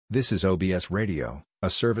This is OBS Radio, a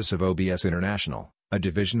service of OBS International, a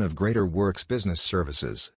division of Greater Works Business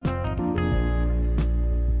Services.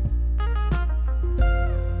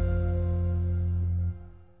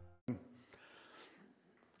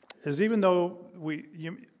 Is even though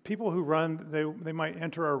people who run, they might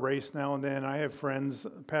enter our race now and then. I have friends,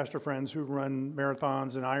 pastor friends, who run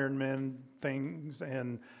marathons and Ironman things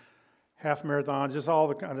and half marathons, just all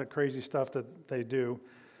the kind of crazy stuff that they do.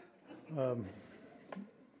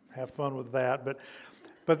 Have fun with that,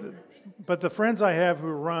 but the friends I have who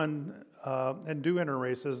run and do enter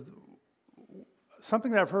races,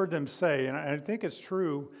 something that I've heard them say, and I think it's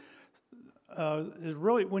true, is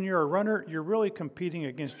really when you're a runner, you're really competing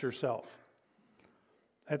against yourself.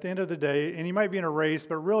 At the end of the day, and you might be in a race,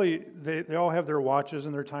 but really they all have their watches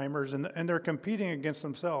and their timers, and they're competing against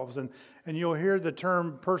themselves. And you'll hear the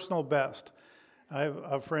term personal best. I have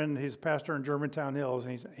a friend, he's a pastor in Germantown Hills,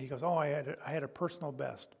 and he goes, "Oh, I had a personal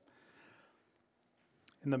best."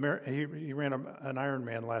 He ran an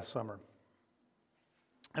Ironman last summer.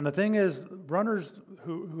 And the thing is, runners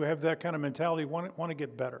who have that kind of mentality want to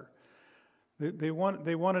get better. They want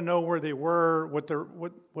to know where they were, what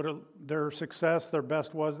their success, their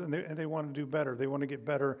best was, and they want to do better. They want to get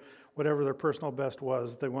better, whatever their personal best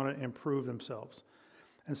was. They want to improve themselves,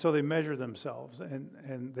 and so they measure themselves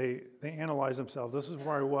and they analyze themselves. This is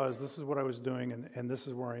where I was. This is what I was doing, and this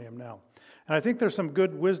is where I am now. And I think there's some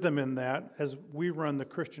good wisdom in that as we run the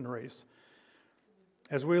Christian race.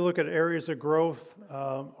 As we look at areas of growth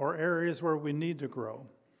or areas where we need to grow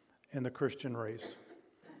in the Christian race.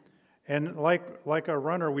 And like a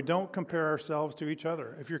runner, we don't compare ourselves to each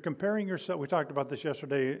other. If you're comparing yourself, we talked about this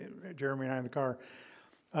yesterday, Jeremy and I in the car.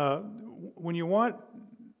 When you want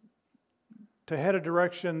to head a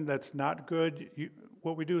direction that's not good,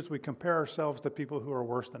 what we do is we compare ourselves to people who are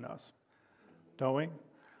worse than us, don't we?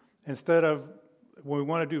 Instead of, when we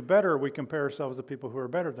want to do better, we compare ourselves to people who are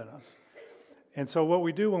better than us. And so what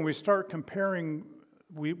we do when we start comparing,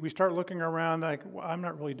 we start looking around like, well, I'm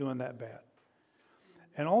not really doing that bad.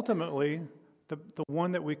 And ultimately, the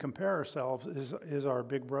one that we compare ourselves is our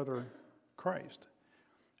big brother, Christ.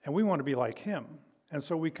 And we want to be like him. And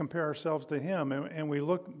so we compare ourselves to him, and we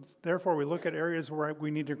look at areas where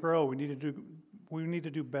we need to grow, we need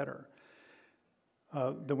to do better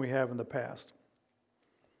than we have in the past.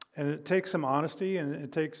 And it takes some honesty, and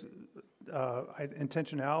it takes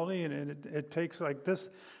intentionality, and it takes like this.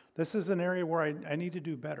 This is an area where I need to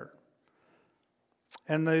do better.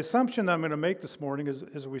 And the assumption that I'm going to make this morning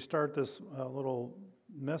as we start this little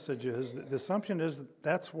message is, the assumption is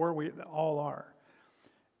that's where we all are.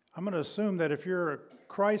 I'm going to assume that if you're a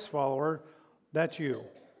Christ follower, that's you.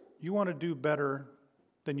 You want to do better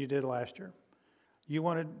than you did last year. You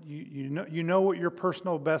know what your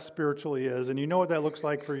personal best spiritually is, and you know what that looks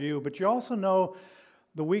like for you, but you also know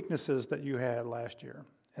the weaknesses that you had last year.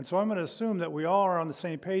 And so I'm going to assume that we all are on the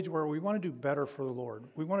same page where we want to do better for the Lord.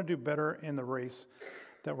 We want to do better in the race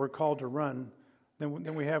that we're called to run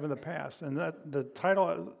than we have in the past. And that the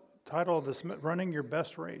title of this, Running Your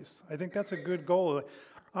Best Race, I think that's a good goal.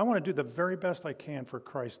 I want to do the very best I can for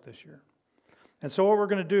Christ this year. And so what we're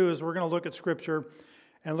going to do is we're going to look at Scripture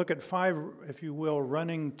and look at 5, if you will,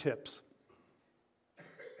 running tips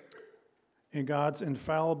in God's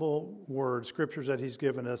infallible word, Scriptures that He's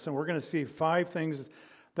given us. And we're going to see 5 things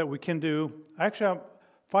that we can do. Actually,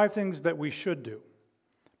 5 things that we should do.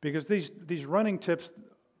 Because these running tips,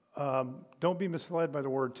 don't be misled by the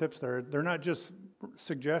word tips there. They're not just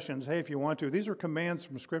suggestions, hey, if you want to. These are commands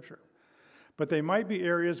from Scripture. But they might be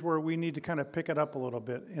areas where we need to kind of pick it up a little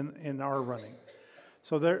bit in our running.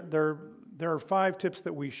 So there are 5 tips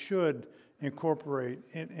that we should incorporate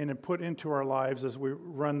and put into our lives as we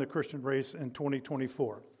run the Christian race in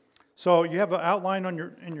 2024. So you have an outline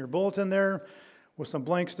in your bulletin there with some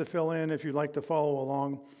blanks to fill in if you'd like to follow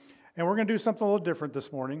along. And we're going to do something a little different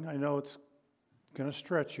this morning. I know it's going to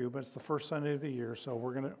stretch you, but it's the first Sunday of the year, so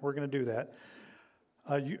we're going to do that.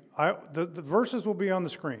 The verses will be on the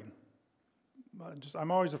screen. I'm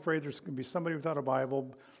always afraid there's going to be somebody without a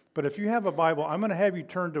Bible. But if you have a Bible, I'm going to have you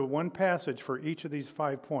turn to one passage for each of these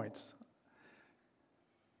 5 points.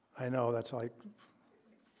 I know that's like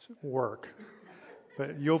work,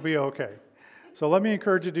 but you'll be okay. So let me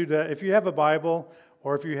encourage you to do that. If you have a Bible,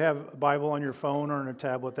 or if you have a Bible on your phone or on a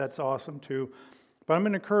tablet, that's awesome too. But I'm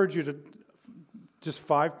going to encourage you to, just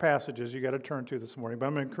 5 passages you got to turn to this morning, but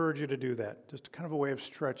I'm going to encourage you to do that. Just kind of a way of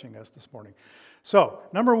stretching us this morning. So,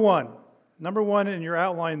 number one in your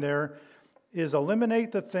outline there is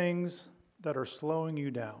eliminate the things that are slowing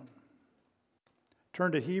you down.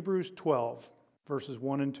 Turn to Hebrews 12, verses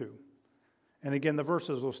 1 and 2. And again, the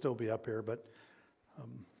verses will still be up here, but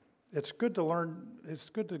it's good to learn, it's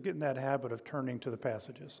good to get in that habit of turning to the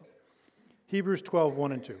passages. Hebrews 12,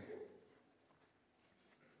 1 and 2.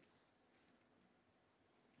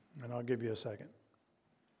 And I'll give you a second.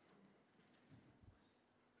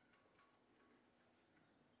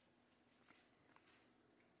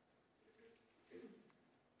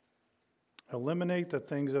 Eliminate the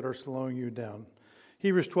things that are slowing you down.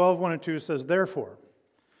 Hebrews 12, 1 and 2 says, therefore,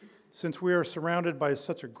 since we are surrounded by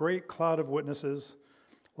such a great cloud of witnesses,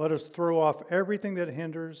 let us throw off everything that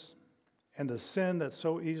hinders and the sin that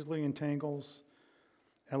so easily entangles,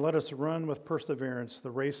 and let us run with perseverance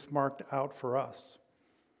the race marked out for us,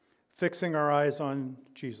 fixing our eyes on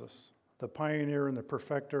Jesus, the pioneer and the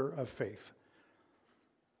perfecter of faith.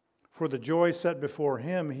 For the joy set before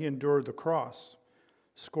him, he endured the cross,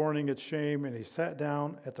 scorning its shame, and he sat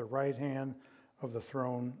down at the right hand of the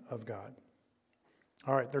throne of God.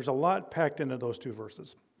 All right, there's a lot packed into those two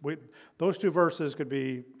verses. Those two verses could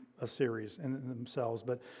be a series in themselves,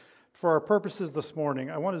 but for our purposes this morning,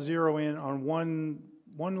 I want to zero in on one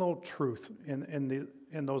little truth in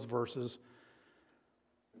those verses.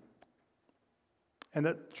 And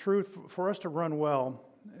that truth, for us to run well,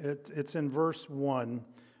 it's in verse 1.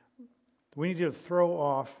 We need to throw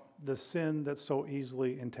off the sin that so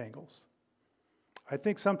easily entangles. I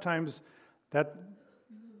think sometimes that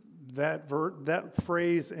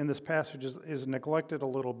phrase in this passage is neglected a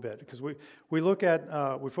little bit, because we look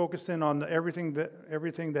at we focus in on everything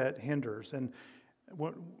that hinders, and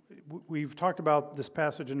we've talked about this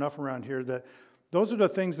passage enough around here that those are the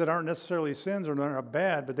things that aren't necessarily sins or they're not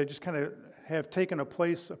bad, but they just kind of have taken a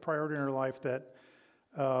priority in our life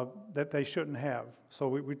that they shouldn't have. So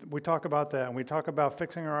we talk about that, and we talk about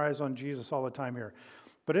fixing our eyes on Jesus all the time here.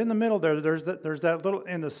 But in the middle there's that little,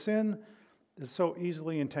 and the sin that so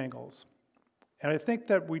easily entangles. And I think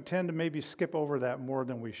that we tend to maybe skip over that more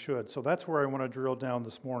than we should. So that's where I want to drill down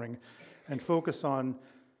this morning and focus on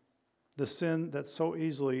the sin that so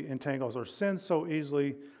easily entangles, or sin so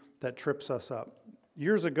easily that trips us up.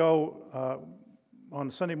 Years ago,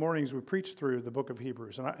 on Sunday mornings, we preached through the book of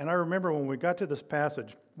Hebrews. And I remember when we got to this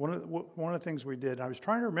passage, one of the things we did, I was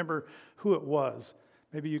trying to remember who it was.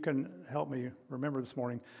 Maybe you can help me remember this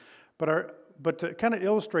morning. But to kind of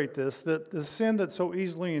illustrate this, that the sin that so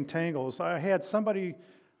easily entangles, I had somebody,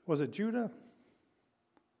 was it Judah?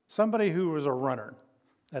 Somebody who was a runner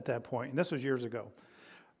at that point, and this was years ago.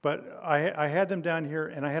 But I had them down here,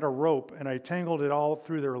 and I had a rope, and I tangled it all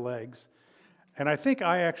through their legs. And I think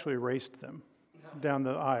I actually raced them down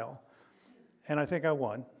the aisle. And I think I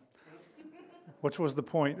won, which was the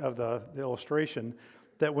point of the illustration,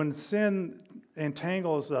 that when sin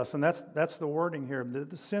entangles us, and that's the wording here,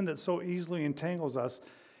 the sin that so easily entangles us,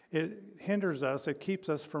 it hinders us, it keeps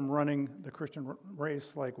us from running the Christian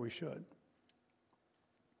race like we should.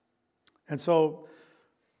 And so,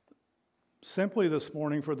 simply this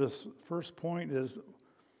morning for this first point is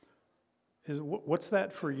what's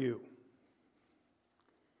that for you?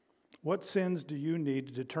 What sins do you need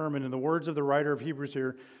to determine, in the words of the writer of Hebrews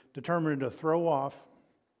here, determine to throw off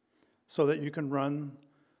so that you can run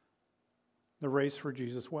the race for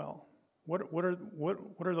Jesus well? What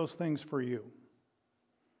are those things for you?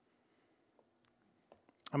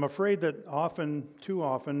 I'm afraid that too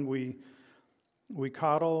often, we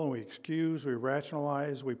coddle and we excuse, we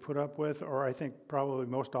rationalize, we put up with, or I think probably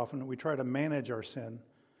most often we try to manage our sin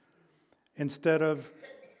instead of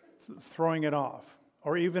throwing it off.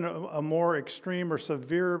 Or even a more extreme or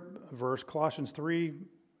severe verse, Colossians 3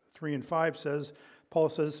 and 5 says, Paul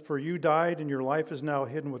says, for you died and your life is now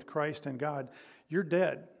hidden with Christ in God. You're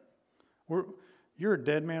dead. You're a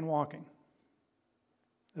dead man walking.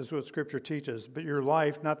 That's what Scripture teaches. But your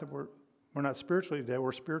life, not that we're not spiritually dead,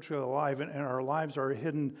 we're spiritually alive, and our lives are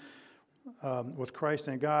hidden with Christ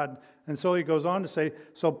in God. And so he goes on to say,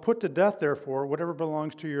 so put to death, therefore, whatever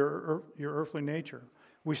belongs to your earthly nature.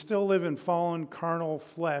 We still live in fallen, carnal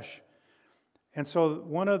flesh. And so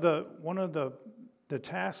one of the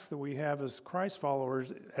tasks that we have as Christ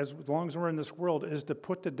followers, as long as we're in this world, is to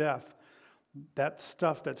put to death that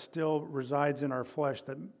stuff that still resides in our flesh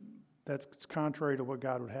that's contrary to what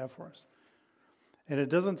God would have for us. And it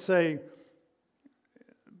doesn't say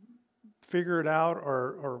figure it out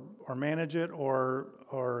or manage it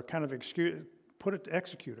or kind of execute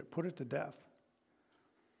it, put it to death.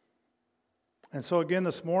 And so again,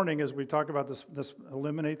 this morning, as we talk about this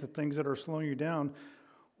eliminate the things that are slowing you down,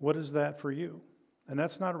 what is that for you? And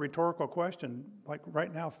that's not a rhetorical question. Like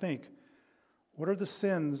right now, think, what are the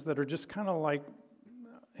sins that are just kind of like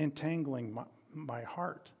entangling my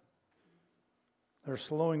heart? They're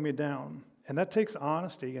slowing me down. And that takes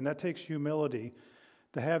honesty and that takes humility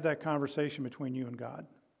to have that conversation between you and God.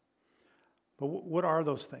 But what are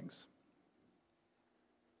those things?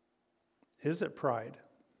 Is it pride?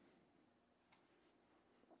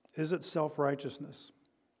 Is it self-righteousness?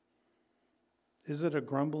 Is it a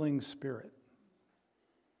grumbling spirit?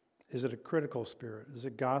 Is it a critical spirit? Is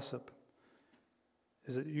it gossip?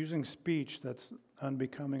 Is it using speech that's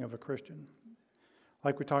unbecoming of a Christian?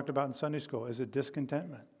 Like we talked about in Sunday school, is it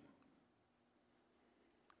discontentment?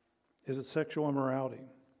 Is it sexual immorality?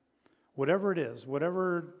 Whatever it is,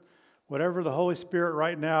 whatever the Holy Spirit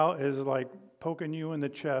right now is like poking you in the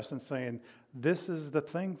chest and saying, this is the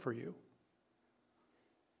thing for you.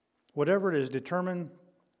 Whatever it is, determine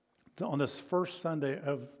on this first Sunday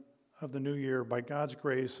of the new year, by God's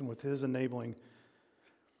grace and with His enabling,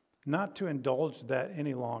 not to indulge that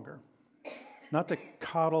any longer. Not to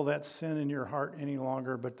coddle that sin in your heart any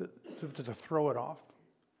longer, but to throw it off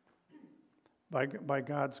by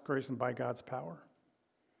God's grace and by God's power.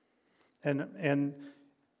 And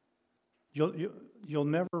you'll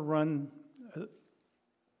never run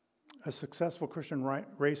a successful Christian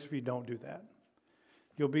race if you don't do that.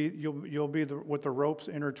 You'll be with the ropes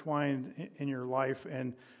intertwined in your life,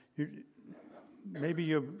 and maybe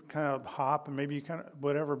you kind of hop, and maybe you kind of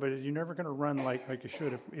whatever, but you're never going to run like you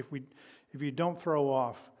should if you don't throw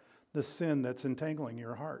off the sin that's entangling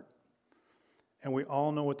your heart. And we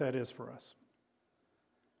all know what that is for us.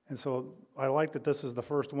 And so I like that this is the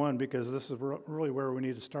first one, because this is really where we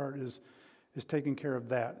need to start is taking care of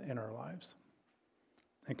that in our lives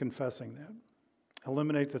and confessing that.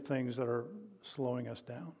 Eliminate the things that are slowing us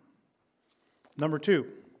down. Number 2,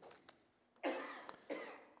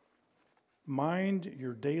 mind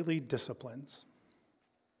your daily disciplines.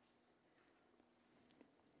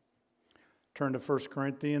 Turn to 1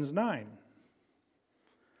 Corinthians 9.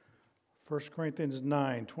 1 Corinthians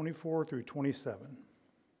 9, 24 through 27.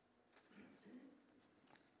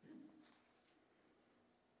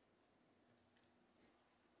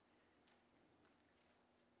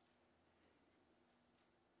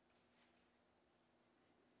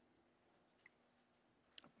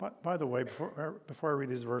 By the way, before I read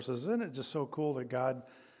these verses, isn't it just so cool that God,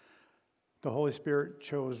 the Holy Spirit,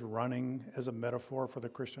 chose running as a metaphor for the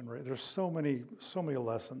Christian race? There's so many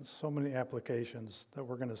lessons, so many applications that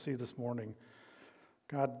we're going to see this morning.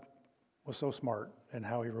 God was so smart in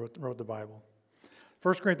how He wrote the Bible.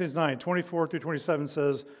 1 Corinthians 9, 24 through 27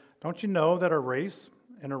 says, "Don't you know that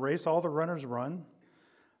in a race all the runners run,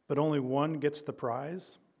 but only one gets the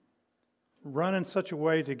prize? Run in such a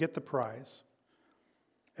way to get the prize.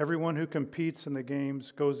 Everyone who competes in the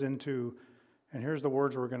games goes into," and here's the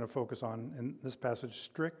words we're going to focus on in this passage,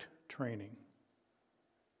 "strict training.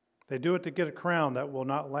 They do it to get a crown that will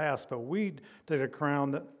not last, but we to get a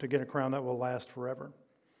crown that will last forever.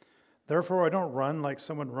 Therefore, I don't run like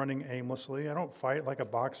someone running aimlessly. I don't fight like a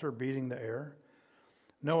boxer beating the air.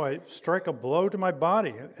 No, I strike a blow to my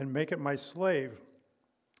body and make it my slave,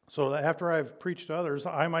 so that after I've preached to others,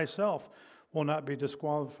 I myself will not be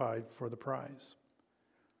disqualified for the prize."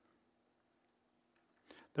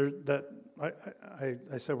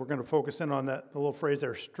 I said we're going to focus in on the little phrase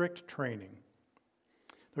there, strict training.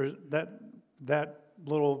 There's that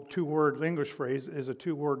little 2-word English phrase is a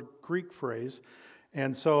 2-word Greek phrase.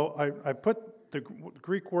 And so I put the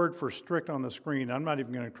Greek word for strict on the screen. I'm not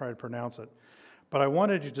even going to try to pronounce it. But I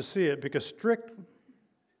wanted you to see it because strict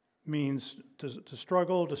means to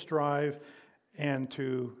struggle, to strive, and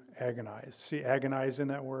to agonize. See agonize in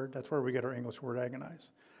that word? That's where we get our English word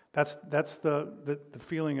agonize. That's the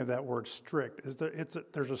feeling of that word strict.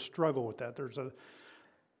 There's a struggle with that.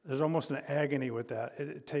 There's almost an agony with that.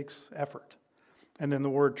 It takes effort. And then the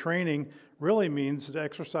word training really means to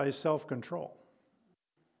exercise self-control.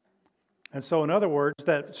 And so in other words,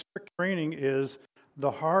 that strict training is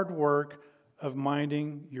the hard work of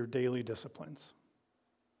minding your daily disciplines.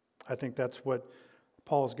 I think that's what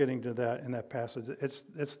Paul's getting to that in that passage.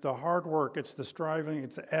 It's the hard work, it's the striving,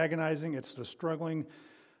 it's the agonizing, it's the struggling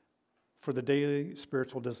for the daily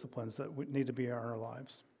spiritual disciplines that need to be in our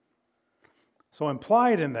lives. So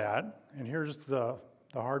implied in that, and here's the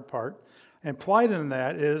hard part, implied in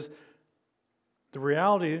that is the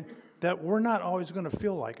reality that we're not always going to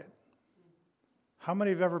feel like it. How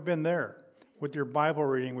many have ever been there with your Bible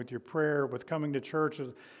reading, with your prayer, with coming to church?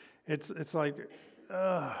 It's like,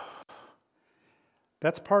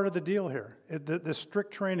 that's part of the deal here. The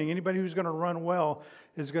strict training, anybody who's going to run well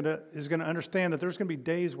is going to understand that there's going to be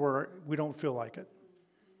days where we don't feel like it.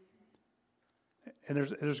 And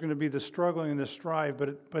there's going to be the struggling and the strive,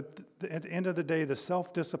 but at the end of the day, the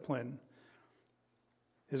self-discipline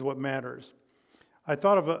is what matters. I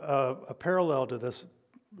thought of a parallel to this,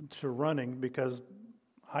 to running, because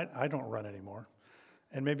I don't run anymore,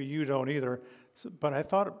 and maybe you don't either. But I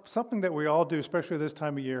thought something that we all do, especially this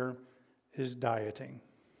time of year, is dieting.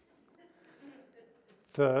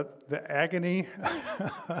 the agony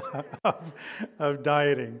of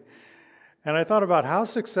dieting. And I thought about how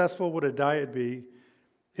successful would a diet be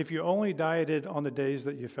if you only dieted on the days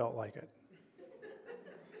that you felt like it.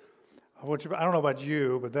 Which, I don't know about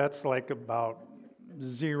you, but that's like about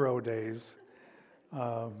 0 days.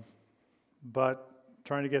 But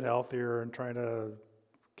trying to get healthier and trying to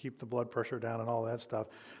keep the blood pressure down and all that stuff.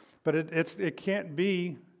 But it can't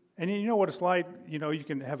be, and you know what it's like, you know, you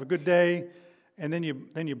can have a good day and then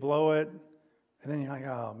you blow it, and then you're like,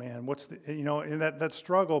 oh man, what's the, you know, and that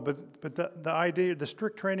struggle, but the idea, the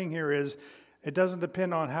strict training here is, it doesn't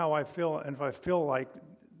depend on how I feel and if I feel like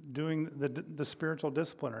doing the spiritual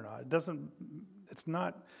discipline or not. It's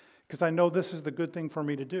not, because I know this is the good thing for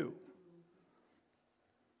me to do.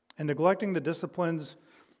 And neglecting the disciplines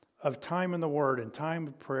of time in the Word and time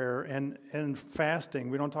of prayer and fasting.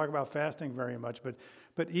 We don't talk about fasting very much, but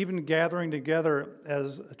even gathering together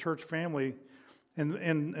as a church family,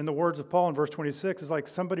 in the words of Paul in verse 26, is like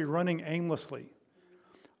somebody running aimlessly.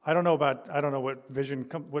 I don't know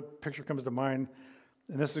what picture comes to mind,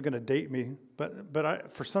 and this is going to date me,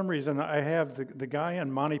 but for some reason I have the guy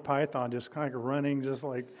on Monty Python just kind of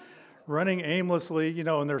running aimlessly, you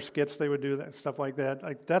know, in their skits they would do that stuff like that.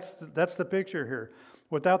 Like that's the picture here.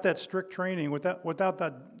 Without that strict training, without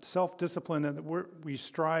that self-discipline that we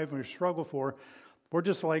strive and we struggle for, we're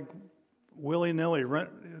just like willy-nilly.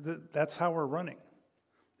 That's how we're running,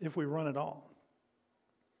 if we run at all.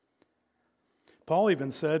 Paul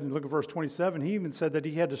even said, and look at verse 27, he even said that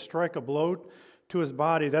he had to strike a blow to his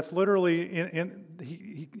body. That's literally,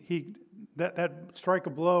 that strike a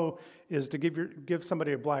blow is to give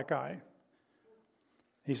somebody a black eye.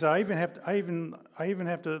 He said, I even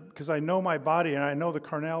have to, because I know my body and I know the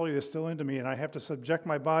carnality that's still into me, and I have to subject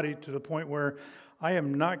my body to the point where I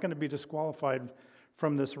am not going to be disqualified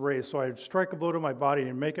from this race. So I strike a blow to my body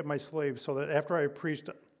and make it my slave, so that after I have preached,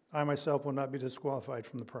 I myself will not be disqualified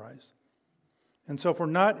from the prize. And so if we're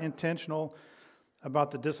not intentional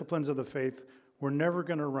about the disciplines of the faith, we're never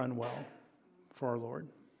going to run well for our Lord.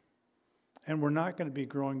 And we're not going to be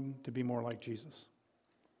growing to be more like Jesus.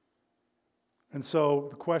 And so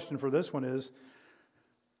the question for this one is,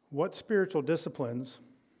 what spiritual disciplines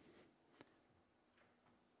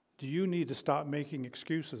do you need to stop making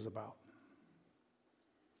excuses about?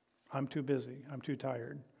 I'm too busy. I'm too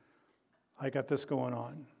tired. I got this going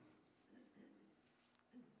on.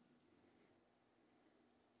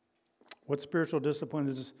 What spiritual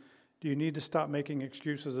disciplines do you need to stop making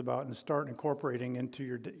excuses about and start incorporating into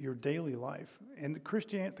your daily life? And the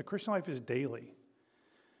Christian life is daily.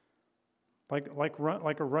 Like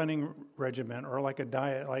a running regimen or like a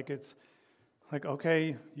diet. Like it's like,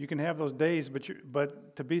 okay, you can have those days,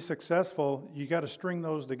 but to be successful, you got to string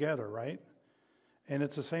those together, right? And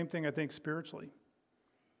it's the same thing, I think, spiritually.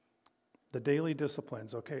 The daily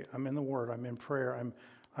disciplines. Okay, I'm in the Word. I'm in prayer.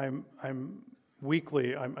 I'm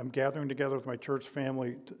weekly. I'm gathering together with my church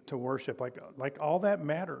family to worship. Like all that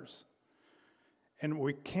matters. And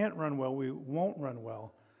we can't run well. We won't run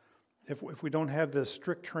well if we don't have this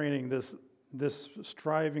strict training, this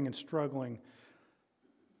striving and struggling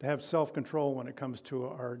to have self-control when it comes to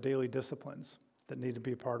our daily disciplines that need to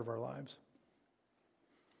be a part of our lives.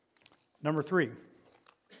 Number 3,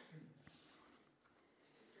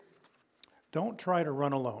 don't try to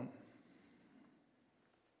run alone.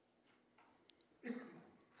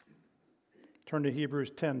 Turn to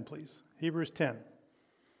Hebrews 10, please. Hebrews 10.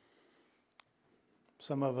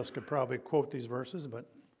 Some of us could probably quote these verses, but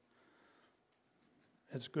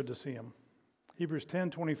it's good to see them. Hebrews 10,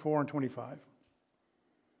 24 and 25.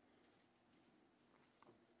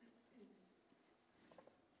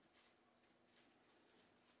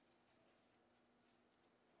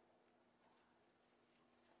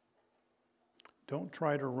 Don't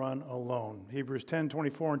try to run alone. Hebrews 10,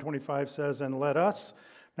 24 and 25 says, and let us...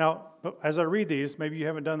 Now, as I read these, maybe you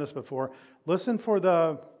haven't done this before, listen for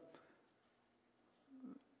the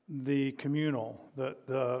communal,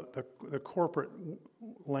 the corporate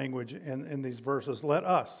language in these verses. Let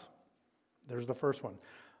us, there's the first one.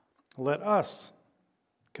 Let us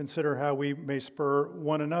consider how we may spur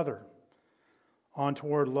one another on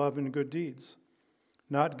toward love and good deeds,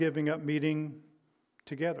 not giving up meeting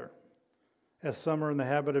together, as some are in the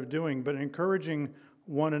habit of doing, but encouraging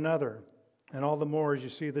one another, and all the more as you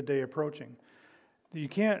see the day approaching. You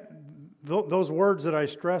can't, those words that I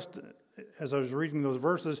stressed as I was reading those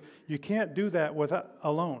verses, you can't do that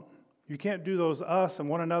alone. You can't do those us and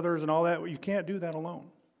one another's and all that. You can't do that alone.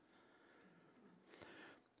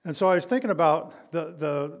 And so I was thinking about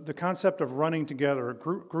the concept of running together,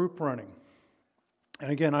 group running.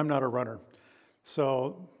 And again, I'm not a runner.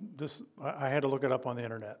 So I had to look it up on the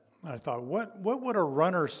internet. And I thought, what would a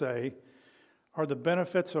runner say are the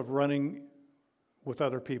benefits of running with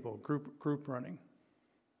other people, group running?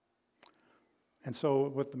 And so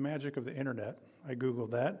with the magic of the internet, I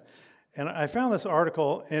Googled that. And I found this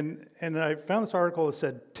article, and I found this article that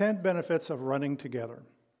said 10 benefits of running together.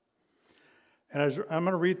 And I'm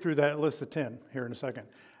going to read through that list of 10 here in a second.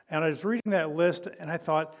 And I was reading that list, and I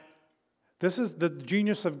thought, this is the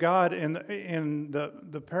genius of God in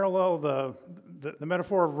the parallel, the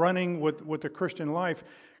metaphor of running with the Christian life,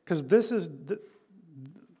 because this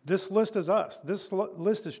list is us. This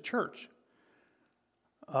list is church.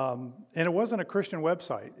 And it wasn't a Christian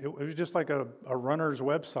website. It was just like a runner's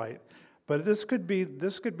website. But this could be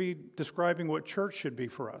describing what church should be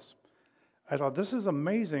for us. I thought, this is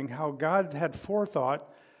amazing how God had forethought,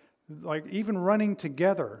 like even running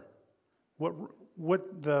together,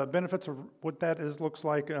 what the benefits of what that looks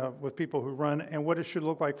like with people who run, and what it should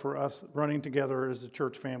look like for us running together as a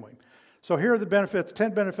church family. So here are the benefits,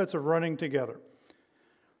 10 benefits of running together.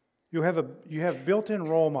 You have built-in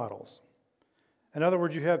role models. In other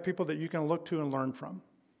words, you have people that you can look to and learn from.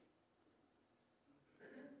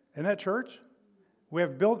 In that church,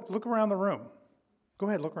 look around the room. Go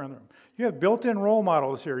ahead, look around the room. You have built-in role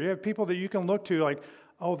models here. You have people that you can look to like,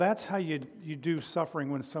 oh, that's how you do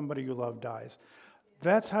suffering when somebody you love dies.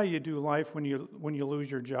 That's how you do life when you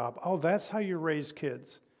lose your job. Oh, that's how you raise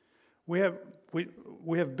kids. We have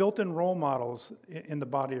built-in role models in the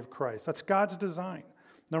body of Christ. That's God's design.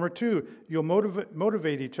 Number 2, you'll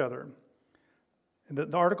motivate each other. And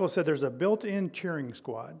the article said there's a built-in cheering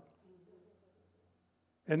squad.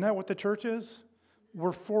 Isn't that what the church is?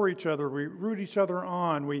 We're for each other. We root each other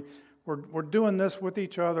on. We're doing this with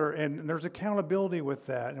each other, and there's accountability with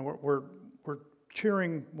that, and we're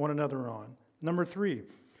cheering one another on. Number 3,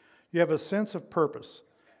 you have a sense of purpose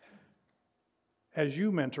as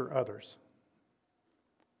you mentor others.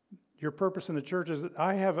 Your purpose in the church is that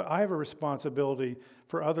I have a responsibility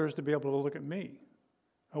for others to be able to look at me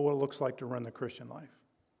and what it looks like to run the Christian life.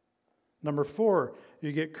 Number 4,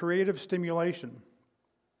 you get creative stimulation.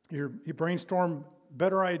 You brainstorm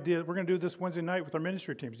better ideas. We're going to do this Wednesday night with our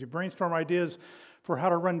ministry teams. You brainstorm ideas for how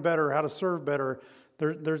to run better, how to serve better.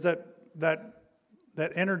 There's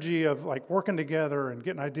that energy of like working together and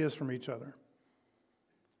getting ideas from each other.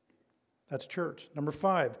 That's church. Number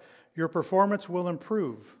 5, your performance will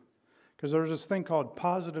improve because there's this thing called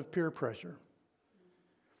positive peer pressure.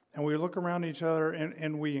 And we look around each other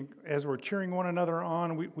and we, as we're cheering one another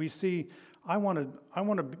on, we see, I want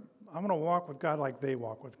to walk with God like they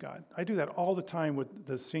walk with God. I do that all the time with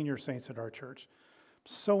the senior saints at our church.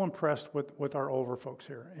 I'm so impressed with our older folks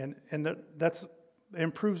here. And that's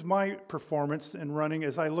improves my performance in running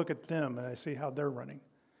as I look at them and I see how they're running.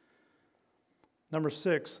 Number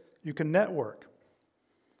 6, you can network.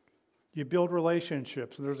 You build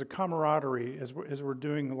relationships. And there's a camaraderie as we're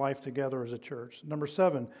doing life together as a church. Number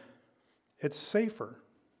 7, it's safer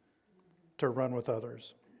to run with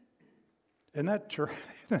others. In that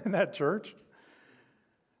church,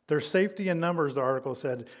 there's safety in numbers, the article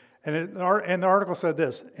said. And the article said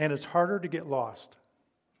this, and it's harder to get lost.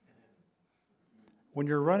 When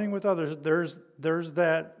you're running with others, there's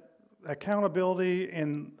that accountability,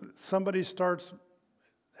 and somebody starts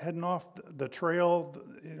heading off the trail,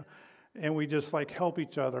 and we just like help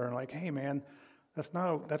each other and like, hey man, that's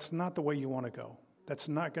not the way you want to go. That's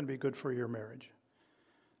not going to be good for your marriage.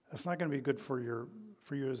 That's not going to be good for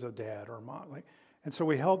you as a dad or a mom. And so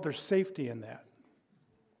we help. There's safety in that.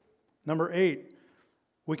 Number 8,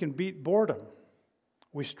 we can beat boredom.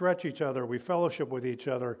 We stretch each other. We fellowship with each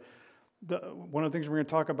other. One of the things we're going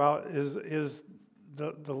to talk about is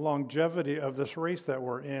the longevity of this race that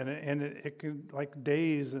we're in, and it can like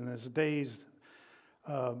days, and as days,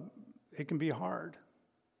 it can be hard.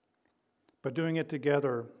 But doing it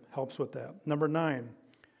together helps with that. Number 9,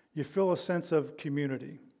 you feel a sense of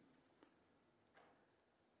community.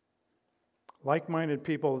 Like-minded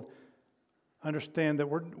people understand that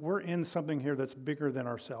we're in something here that's bigger than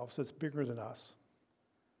ourselves. It's bigger than us.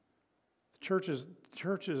 Church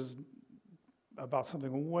is about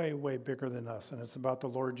something way, way bigger than us, and it's about the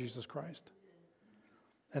Lord Jesus Christ.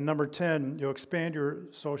 And number 10, you'll expand your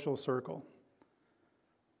social circle.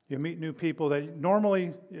 You meet new people that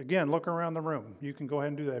normally, again, look around the room. You can go ahead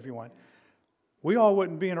and do that if you want. We all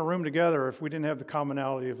wouldn't be in a room together if we didn't have the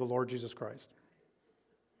commonality of the Lord Jesus Christ.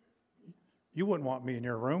 You wouldn't want me in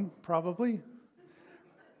your room, probably.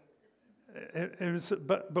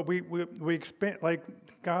 But we expand, like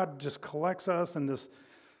God just collects us in this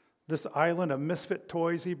island of misfit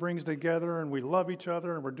toys He brings together, and we love each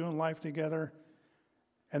other, and we're doing life together,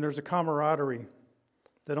 and there's a camaraderie.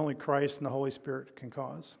 that only Christ and the Holy Spirit can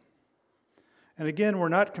cause. And again, we're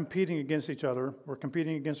not competing against each other. We're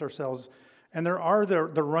competing against ourselves. And there are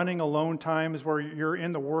the running alone times where you're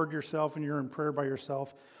in the Word yourself and you're in prayer by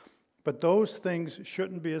yourself. But those things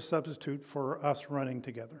shouldn't be a substitute for us running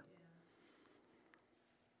together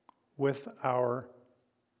with our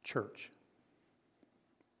church.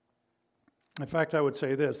 In fact, I would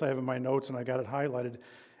say this. I have in my notes and I got it highlighted.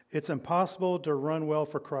 It's impossible to run well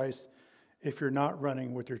for Christ if you're not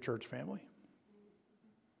running with your church family.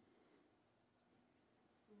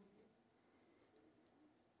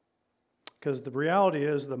 Because the reality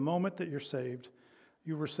is, the moment that you're saved,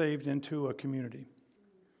 you were saved into a community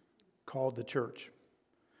called the church.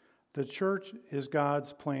 The church is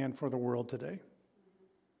God's plan for the world today.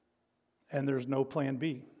 And there's no plan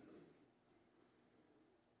B.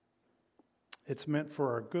 It's meant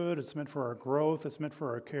for our good, it's meant for our growth, it's meant for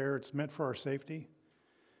our care, it's meant for our safety.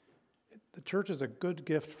 The church is a good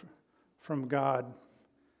gift from God.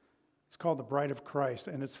 It's called the bride of Christ,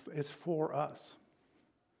 and it's for us.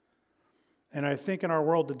 And I think in our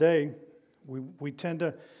world today, we tend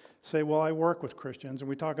to say, well, I work with Christians, and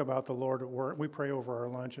we talk about the Lord at work. We pray over our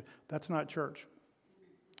lunch. That's not church.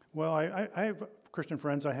 Well, I have Christian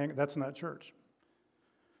friends that's not church.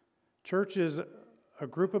 Church is a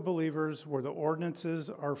group of believers where the ordinances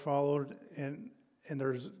are followed, and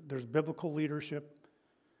there's biblical leadership,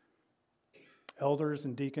 elders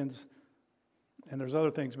and deacons, and there's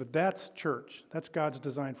other things, but that's church. That's God's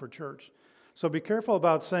design for church. So be careful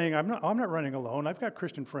about saying, I'm not running alone. I've got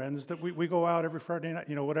Christian friends that we go out every Friday night,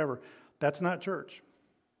 whatever. That's not church.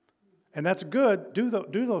 And that's good. Do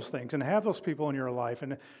those things and have those people in your life.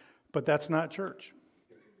 But that's not church.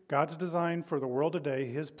 God's design for the world today,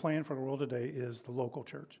 His plan for the world today is the local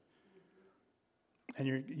church. And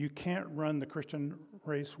you can't run the Christian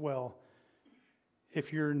race well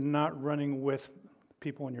if you're not running with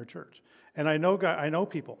people in your church. And I know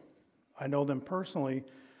people. I know them personally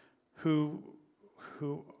who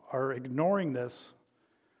are ignoring this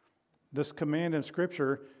command in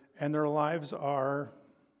Scripture, and their lives are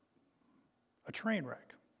a train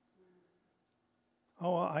wreck.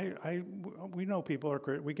 Oh, we know people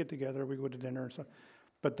are, we get together, we go to dinner and stuff,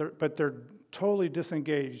 but they're totally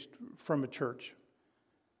disengaged from a church,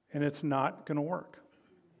 and it's not going to work.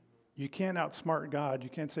 You can't outsmart God. You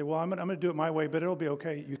can't say, well, I'm going to do it my way, but it'll be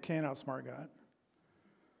okay. You can't outsmart God.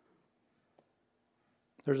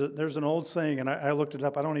 There's an old saying, and I looked it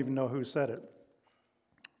up. I don't even know who said it,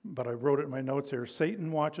 but I wrote it in my notes here.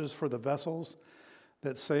 Satan watches for the vessels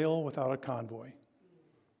that sail without a convoy.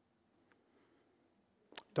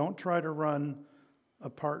 Don't try to run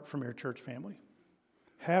apart from your church family.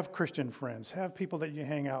 Have Christian friends. Have people that you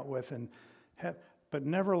hang out with, but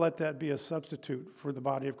never let that be a substitute for the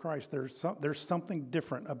body of Christ. There's something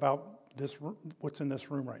different about what's in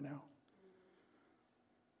this room right now.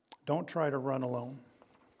 Don't try to run alone.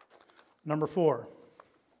 Number 4,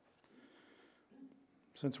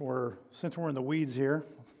 since we're in the weeds here,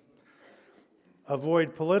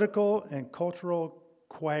 avoid political and cultural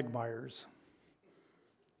quagmires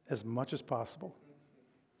as much as possible.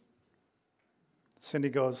 Cindy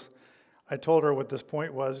goes, I told her what this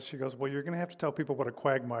point was. She goes, well, you're going to have to tell people what a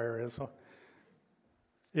quagmire is. So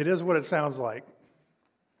it is what it sounds like.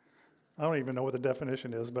 I don't even know what the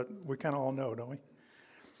definition is, but we kind of all know, don't we?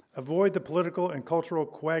 Avoid the political and cultural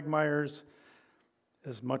quagmires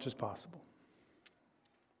as much as possible.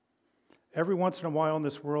 Every once in a while in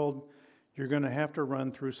this world, you're going to have to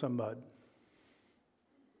run through some mud.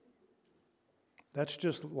 That's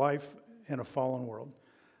just life in a fallen world.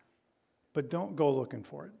 But don't go looking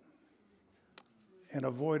for it. And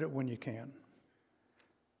avoid it when you can.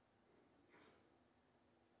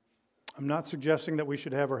 I'm not suggesting that we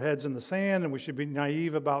should have our heads in the sand and we should be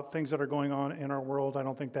naive about things that are going on in our world. I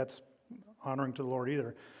don't think that's honoring to the Lord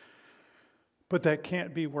either. But that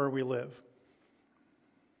can't be where we live.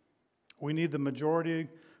 We need the majority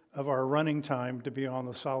of our running time to be on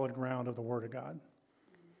the solid ground of the Word of God,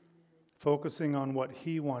 focusing on what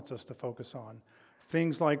He wants us to focus on.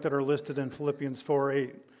 Things like that are listed in Philippians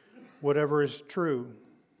 4:8. Whatever is true,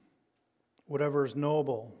 whatever is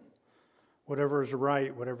noble, whatever is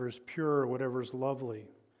right, whatever is pure, whatever is lovely,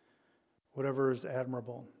 whatever is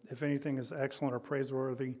admirable. If anything is excellent or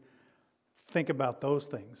praiseworthy, think about those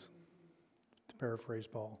things, to paraphrase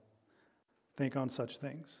Paul. Think on such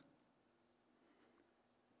things.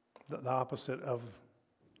 The opposite of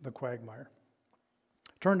the quagmire.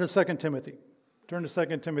 Turn to 2 Timothy. Turn to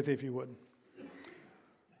 2 Timothy if you would.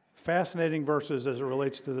 Fascinating verses as it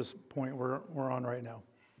relates to this point we're on right now.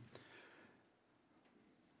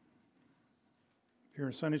 If you're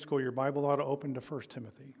in Sunday school, your Bible ought to open to 1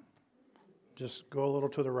 Timothy. Just go a little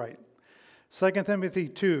to the right. 2 Timothy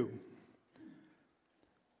 2.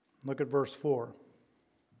 Look at verse 4.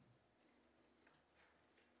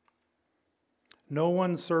 No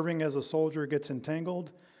one serving as a soldier gets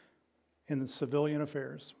entangled in civilian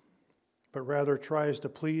affairs, but rather tries to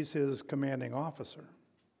please his commanding officer.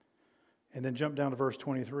 And then jump down to verse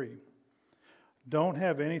 23. Don't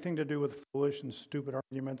have anything to do with foolish and stupid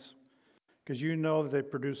arguments, because you know that they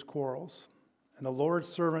produce quarrels. And the Lord's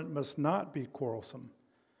servant must not be quarrelsome,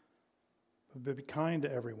 but be kind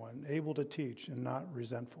to everyone, able to teach and not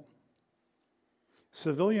resentful.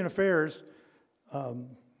 Civilian affairs,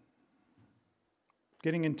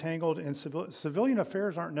 getting entangled in civilian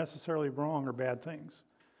affairs aren't necessarily wrong or bad things,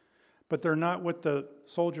 but they're not what the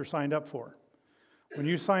soldier signed up for. When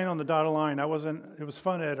you sign on the dotted line, it was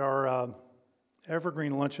fun at our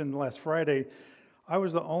Evergreen luncheon last Friday. I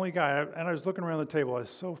was the only guy, and I was looking around the table. I was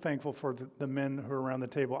so thankful for the men who were around the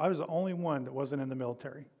table. I was the only one that wasn't in the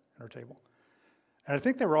military at our table. And I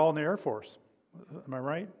think they were all in the Air Force. Am I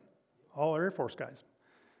right? All Air Force guys.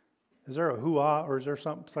 Is there a hoo-ah, or is there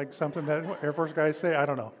something that Air Force guys say? I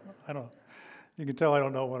don't know. You can tell I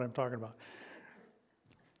don't know what I'm talking about.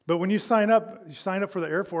 But when you sign up for the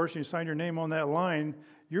Air Force, and you sign your name on that line,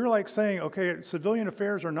 you're like saying, okay, civilian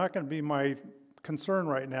affairs are not going to be my concern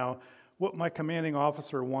right now. What my commanding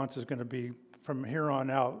officer wants is going to be, from here on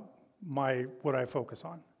out, what I focus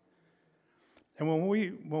on. And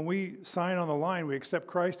when we sign on the line, we accept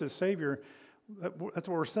Christ as Savior, that's what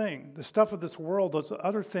we're saying. The stuff of this world, those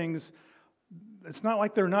other things, it's not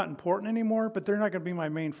like they're not important anymore, but they're not going to be my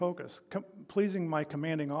main focus. Pleasing my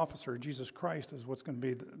commanding officer, Jesus Christ, is what's going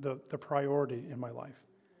to be the priority in my life.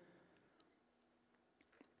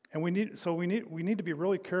 And we need to be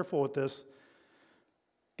really careful with this,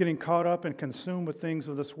 getting caught up and consumed with things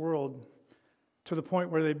of this world to the point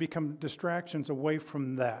where they become distractions away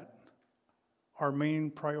from that. Our main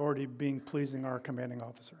priority being pleasing our commanding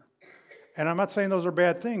officer. And I'm not saying those are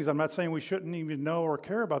bad things. I'm not saying we shouldn't even know or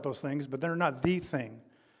care about those things, but they're not the thing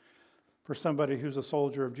for somebody who's a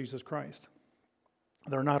soldier of Jesus Christ.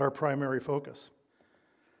 They're not our primary focus.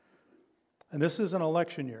 And this is an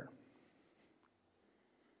election year.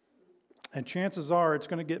 And chances are it's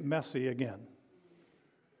going to get messy again.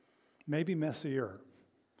 Maybe messier.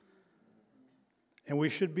 And we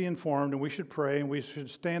should be informed, and we should pray, and we should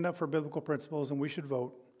stand up for biblical principles, and we should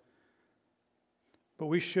vote. But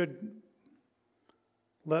we should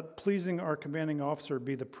let pleasing our commanding officer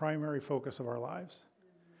be the primary focus of our lives.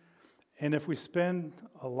 And if we spend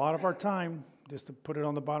a lot of our time, just to put it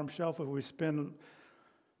on the bottom shelf, if we spend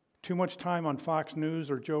too much time on Fox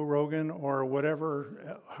News or Joe Rogan or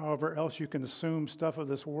whatever, however else you consume stuff of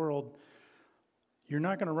this world, you're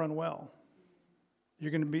not going to run well.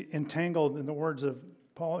 You're going to be entangled, in the words of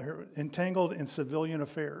Paul here, entangled in civilian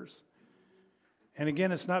affairs. And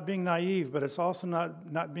again, it's not being naive, but it's also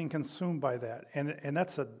not being consumed by that. And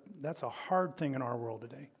that's a hard thing in our world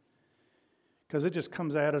today, because it just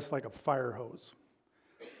comes at us like a fire hose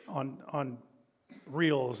on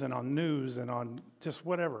reels and on news and on just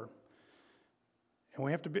whatever. And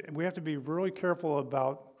we have to be really careful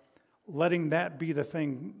about letting that be the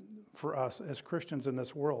thing for us as Christians in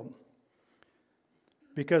this world.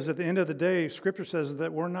 Because at the end of the day, Scripture says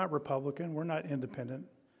that we're not Republican, we're not independent,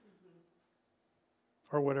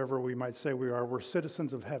 or whatever we might say we are. We're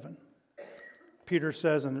citizens of heaven. Peter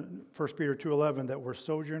says in 1 Peter 2:11 that we're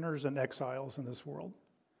sojourners and exiles in this world.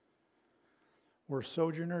 We're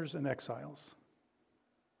sojourners and exiles.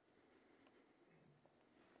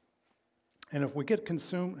 And if we get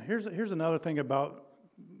consumed, here's another thing about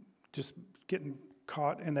just getting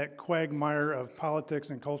caught in that quagmire of politics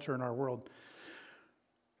and culture in our world.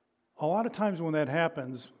 A lot of times when that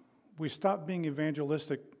happens, we stop being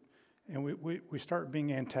evangelistic and we start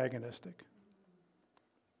being antagonistic.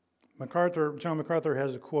 John MacArthur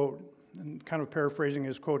has a quote, and kind of paraphrasing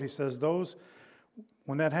his quote, he says,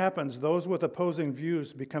 when that happens, those with opposing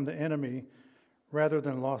views become the enemy rather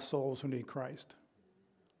than lost souls who need Christ.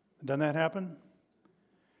 Doesn't that happen?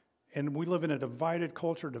 And we live in a divided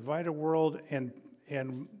culture, divided world, and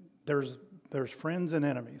there's friends and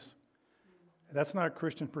enemies. That's not a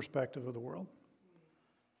Christian perspective of the world.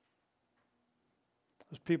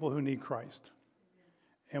 There's people who need Christ.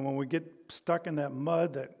 And when we get stuck in that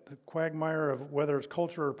mud, the quagmire of whether it's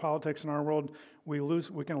culture or politics in our world, we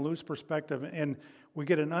can lose perspective, and we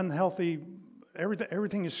get an unhealthy,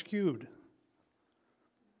 everything is skewed.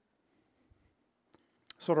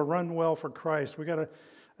 So to run well for Christ, we got to,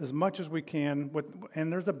 as much as we can,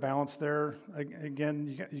 and there's a balance there.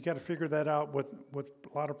 Again, you got to figure that out with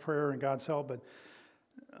a lot of prayer and God's help, but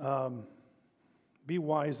be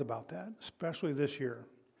wise about that, especially this year.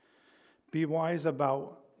 Be wise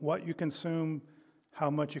about what you consume, how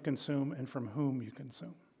much you consume, and from whom you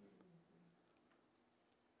consume.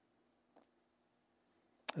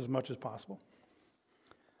 As much as possible.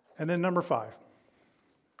 And then number 5.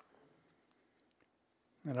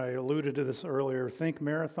 And I alluded to this earlier. Think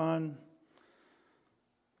marathon,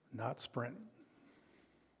 not sprint.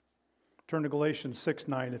 Turn to Galatians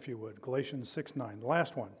 6:9 if you would. Galatians 6:9, the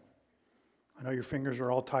last one. I know your fingers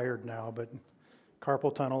are all tired now, but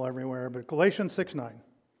carpal tunnel everywhere. But Galatians 6:9.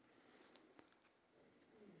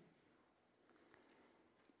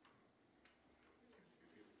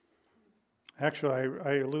 Actually,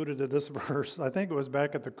 I alluded to this verse. I think it was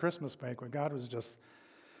back at the Christmas banquet. God was just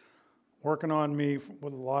working on me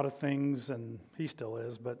with a lot of things, and He still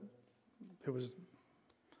is. But it was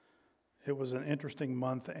an interesting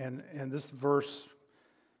month, and this verse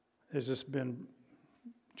has just been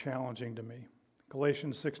challenging to me.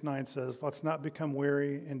 Galatians 6:9 says, "Let's not become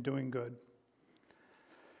weary in doing good.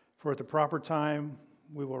 For at the proper time,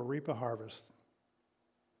 we will reap a harvest."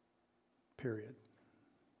 Period.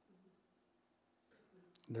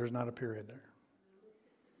 There's not a period there.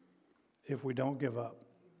 If we don't give up.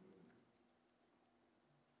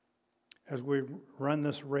 As we run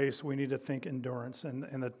this race, we need to think endurance.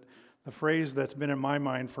 And the phrase that's been in my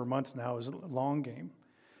mind for months now is long game.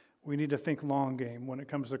 We need to think long game when it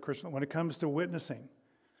comes to Christian, when it comes to witnessing.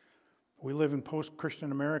 We live in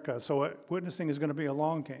post-Christian America, so witnessing is going to be a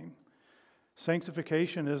long game.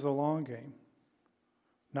 Sanctification is a long game.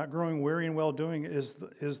 Not growing weary in well-doing is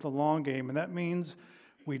the long game, and that means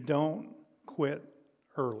we don't quit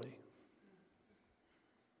early.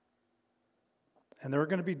 And there are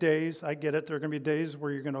going to be days, I get it, there are going to be days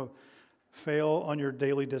where you're going to fail on your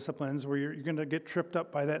daily disciplines, where you're going to get tripped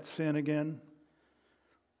up by that sin again.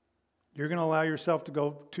 You're going to allow yourself to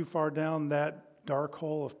go too far down that dark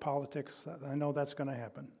hole of politics. I know that's going to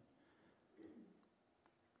happen.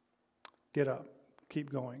 Get up.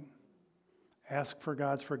 Keep going. Ask for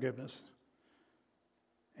God's forgiveness.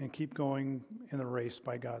 And keep going in the race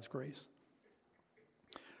by God's grace.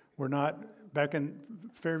 We're not, back in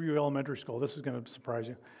Fairview Elementary School, this is going to surprise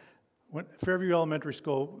you. When Fairview Elementary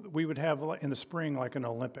School, we would have in the spring like an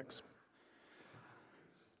Olympics.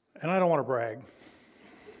 And I don't want to brag.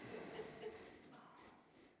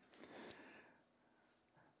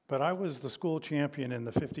 But I was the school champion in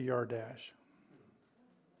the 50-yard dash.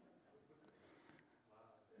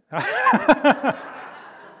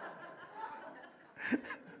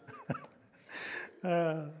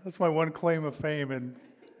 That's my one claim of fame, and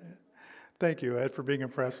thank you, Ed, for being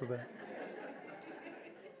impressed with that.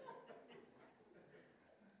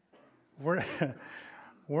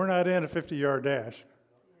 We're not in a 50-yard dash.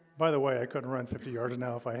 By the way, I couldn't run 50 yards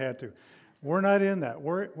now if I had to. We're not in that.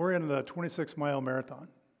 We're in the 26-mile marathon.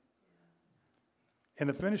 And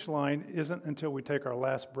the finish line isn't until we take our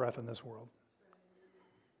last breath in this world.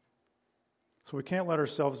 So we can't let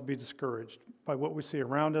ourselves be discouraged by what we see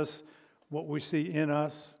around us, what we see in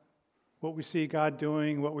us, what we see God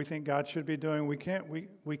doing, what we think God should be doing. We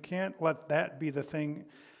can't let that be the thing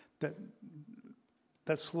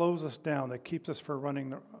that slows us down, that keeps us from running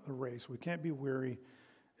the race. We can't be weary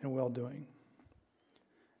in well-doing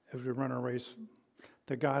as we run a race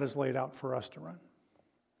that God has laid out for us to run.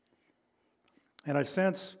 And I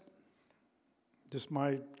sense, just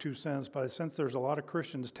my 2 cents, but I sense there's a lot of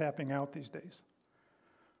Christians tapping out these days.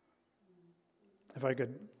 If I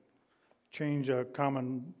could change a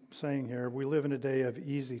common saying here, we live in a day of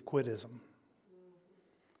easy quitism.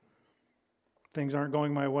 Things aren't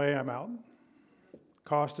going my way, I'm out.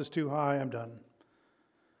 Cost is too high, I'm done.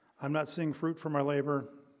 I'm not seeing fruit from my labor,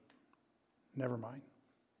 never mind.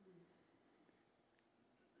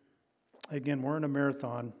 Again, we're in a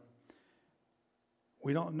marathon.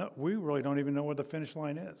 We really don't even know where the finish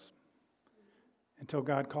line is until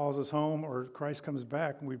God calls us home or Christ comes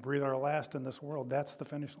back and we breathe our last in this world. That's the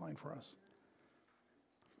finish line for us.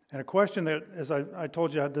 And a question that, as I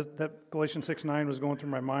told you, that Galatians 6:9 was going through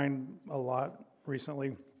my mind a lot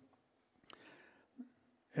recently.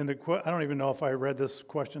 And I don't even know if I read this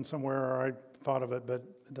question somewhere or I thought of it, but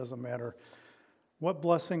it doesn't matter. What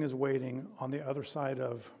blessing is waiting on the other side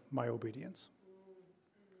of my obedience?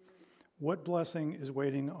 What blessing is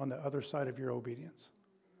waiting on the other side of your obedience?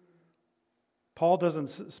 Paul doesn't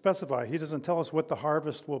specify. He doesn't tell us what the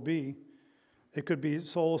harvest will be. It could be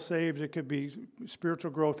souls saved. It could be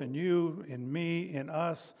spiritual growth in you, in me, in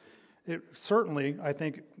us. It certainly, I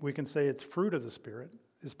think we can say it's fruit of the Spirit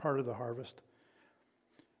is part of the harvest.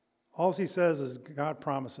 All he says is God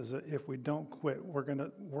promises that if we don't quit, we're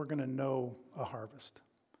gonna know a harvest.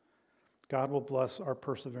 God will bless our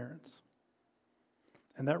perseverance.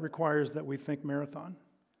 And that requires that we think marathon.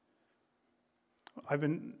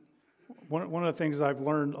 One of the things I've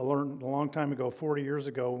learned a long time ago, 40 years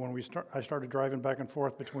ago, when I started driving back and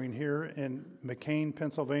forth between here and McCain,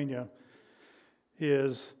 Pennsylvania,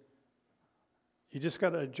 is you just got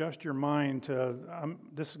to adjust your mind to,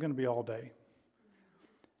 this is going to be all day.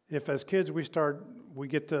 If as kids we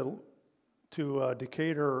get to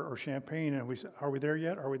Decatur or Champaign and we say, are we there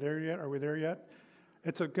yet? Are we there yet? Are we there yet?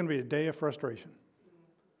 It's going to be a day of frustration.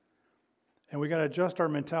 And we got to adjust our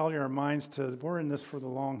mentality, our minds to, we're in this for the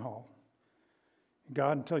long haul.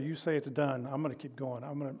 God, until you say it's done, I'm going to keep going.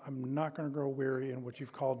 I'm not going to grow weary in what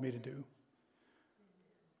you've called me to do.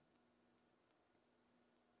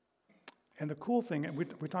 And the cool thing, and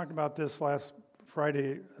we talked about this last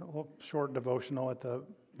Friday, a little short devotional at the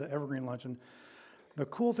Evergreen Luncheon. The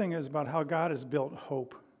cool thing is about how God has built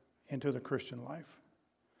hope into the Christian life.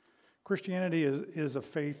 Christianity is a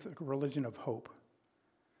faith, a religion of hope.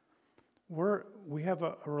 We have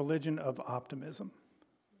a religion of optimism.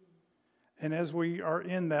 And as we are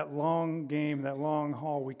in that long game, that long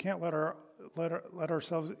haul, we can't let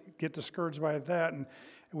ourselves get discouraged by that. And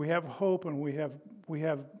we have hope, and we have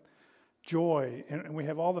joy, and we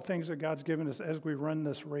have all the things that God's given us as we run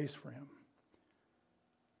this race for Him.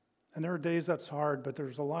 And there are days that's hard, but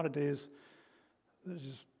there's a lot of days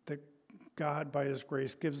that God, by His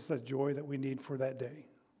grace, gives us that joy that we need for that day,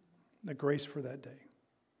 the grace for that day.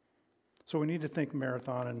 So we need to think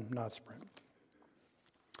marathon and not sprint.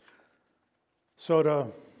 So to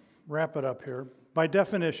wrap it up here, by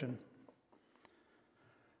definition,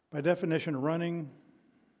 running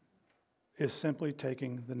is simply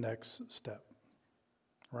taking the next step,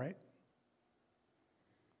 right?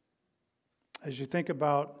 As you think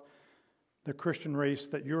about the Christian race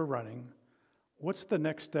that you're running, what's the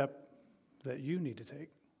next step that you need to take?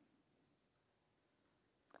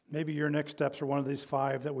 Maybe your next steps are one of these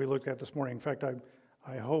 5 that we looked at this morning. In fact,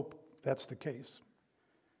 I hope that's the case.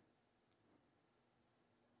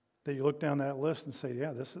 That you look down that list and say,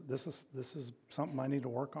 yeah, this is something I need to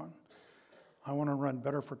work on. I want to run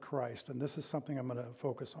better for Christ, and this is something I'm going to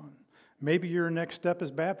focus on. Maybe your next step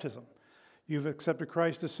is baptism. You've accepted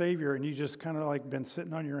Christ as Savior, and you just kind of like been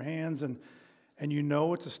sitting on your hands, and you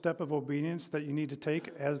know it's a step of obedience that you need to take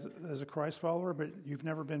as a Christ follower, but you've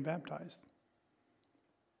never been baptized.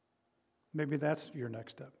 Maybe that's your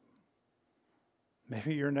next step.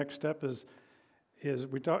 Maybe your next step is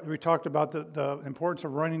we talked about the importance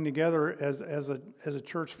of running together as a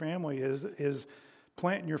church family is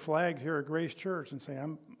planting your flag here at Grace Church and saying,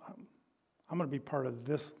 I'm going to be part of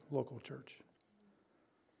this local church.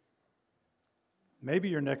 Maybe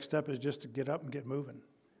your next step is just to get up and get moving.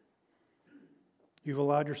 You've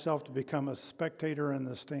allowed yourself to become a spectator in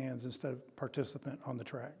the stands instead of participant on the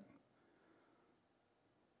track.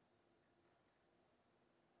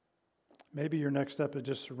 Maybe your next step is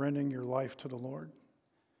just surrendering your life to the Lord.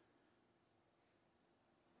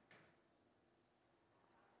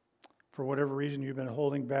 For whatever reason you've been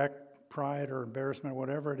holding back pride or embarrassment,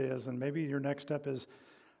 whatever it is, and maybe your next step is,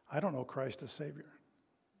 I don't know Christ as Savior.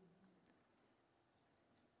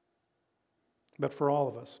 But for all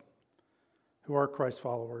of us who are Christ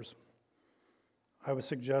followers, I would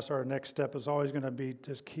suggest our next step is always going to be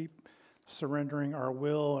to keep surrendering our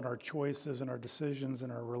will and our choices and our decisions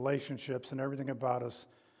and our relationships and everything about us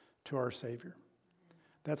to our Savior.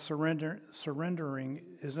 That surrendering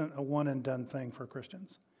isn't a one and done thing for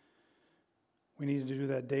Christians. We need to do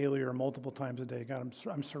that daily or multiple times a day. God,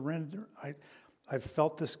 I'm surrendering. I've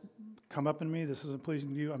felt this come up in me. This isn't pleasing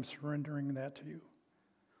to you. I'm surrendering that to you.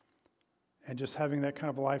 And just having that kind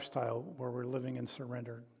of lifestyle where we're living in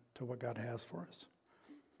surrender to what God has for us.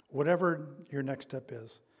 Whatever your next step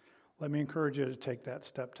is, let me encourage you to take that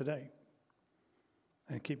step today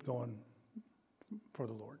and keep going for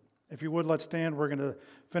the Lord. If you would, let's stand. We're going to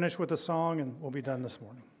finish with a song and we'll be done this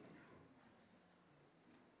morning.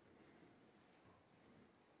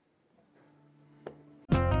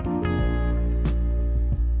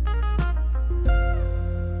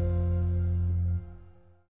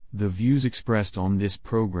 The views expressed on this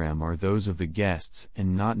program are those of the guests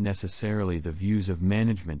and not necessarily the views of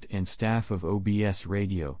management and staff of OBS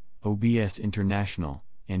Radio, OBS International,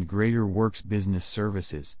 and Greater Works Business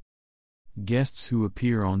Services. Guests who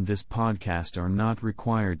appear on this podcast are not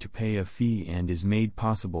required to pay a fee and is made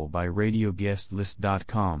possible by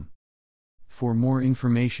radioguestlist.com. For more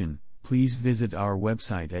information, please visit our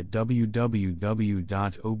website at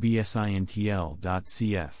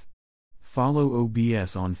www.obsintl.cf. Follow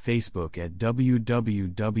OBS on Facebook at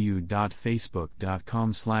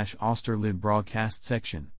www.facebook.com/Austerlid broadcast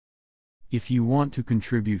section. If you want to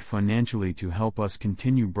contribute financially to help us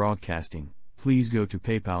continue broadcasting, please go to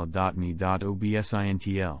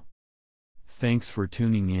paypal.me/obsintl. Thanks for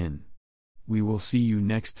tuning in. We will see you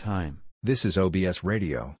next time. This is OBS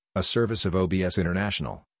Radio, a service of OBS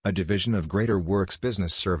International, a division of Greater Works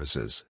Business Services.